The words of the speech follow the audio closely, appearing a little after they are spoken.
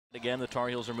Again, the Tar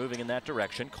Heels are moving in that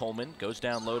direction. Coleman goes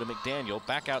down low to McDaniel,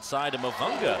 back outside to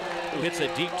Mavunga, who hits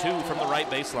a deep two from the right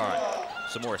baseline.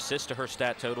 Some more assists to her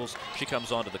stat totals. She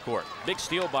comes onto the court. Big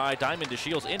steal by Diamond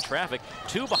DeShields in traffic.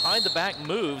 Two behind the back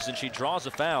moves, and she draws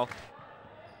a foul.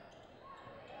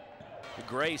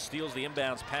 Gray steals the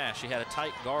inbounds pass. She had a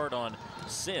tight guard on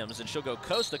Sims, and she'll go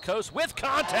coast to coast with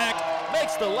contact,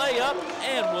 makes the layup,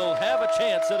 and will have a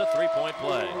chance at a three-point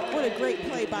play. What a great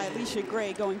play by Alicia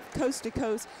Gray, going coast to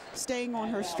coast, staying on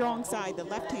her strong side, the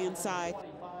left-hand side.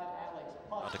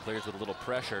 Clears with a little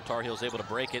pressure. Tar Heels able to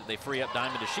break it. They free up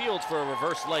Diamond DeShields for a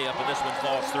reverse layup, and this one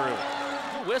falls through.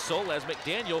 Whistle as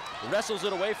McDaniel wrestles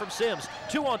it away from Sims.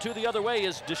 2-on-2 the other way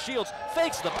as DeShields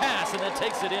fakes the pass and then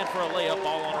takes it in for a layup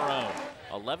all on her own.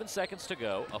 11 seconds to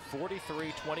go, a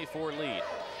 43-24 lead.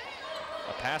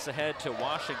 A pass ahead to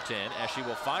Washington as she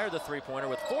will fire the three-pointer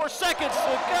with 4 seconds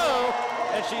to go,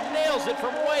 and she nails it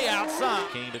from way outside.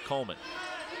 King to Coleman.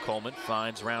 Coleman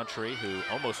finds Roundtree, who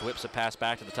almost whips a pass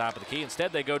back to the top of the key.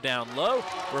 Instead, they go down low.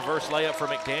 Reverse layup for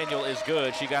McDaniel is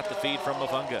good. She got the feed from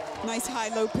Mavunga. Nice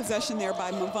high-low possession there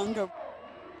by Mavunga.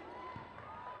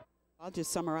 I'll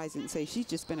just summarize it and say she's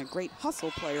just been a great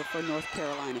hustle player for North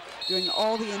Carolina, doing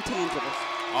all the intangibles.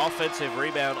 Offensive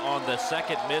rebound on the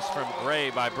second miss from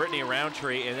Gray by Brittany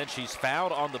Roundtree, and then she's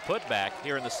fouled on the putback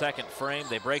here in the second frame.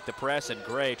 They break the press, and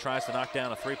Gray tries to knock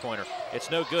down a three-pointer. It's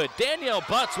no good. Danielle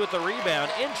Butts with the rebound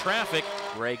in traffic.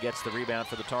 Gray gets the rebound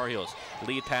for the Tar Heels.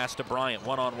 Lead pass to Bryant,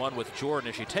 one-on-one with Jordan,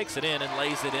 and she takes it in and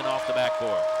lays it in off the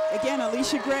backboard. Again,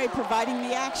 Alicia Gray providing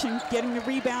the action, getting the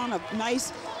rebound, a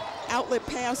nice outlet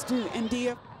pass to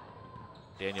India.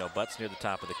 Danielle Butts near the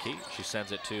top of the key. She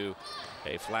sends it to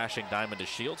a flashing Diamond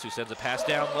DeShields, who sends a pass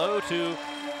down low to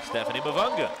Stephanie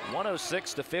Mavunga.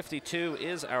 106-52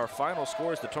 is our final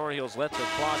score as the Tar Heels let the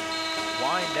clock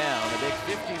wind down. A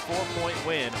big 54-point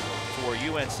win for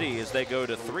UNC as they go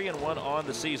to 3-1 on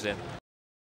the season.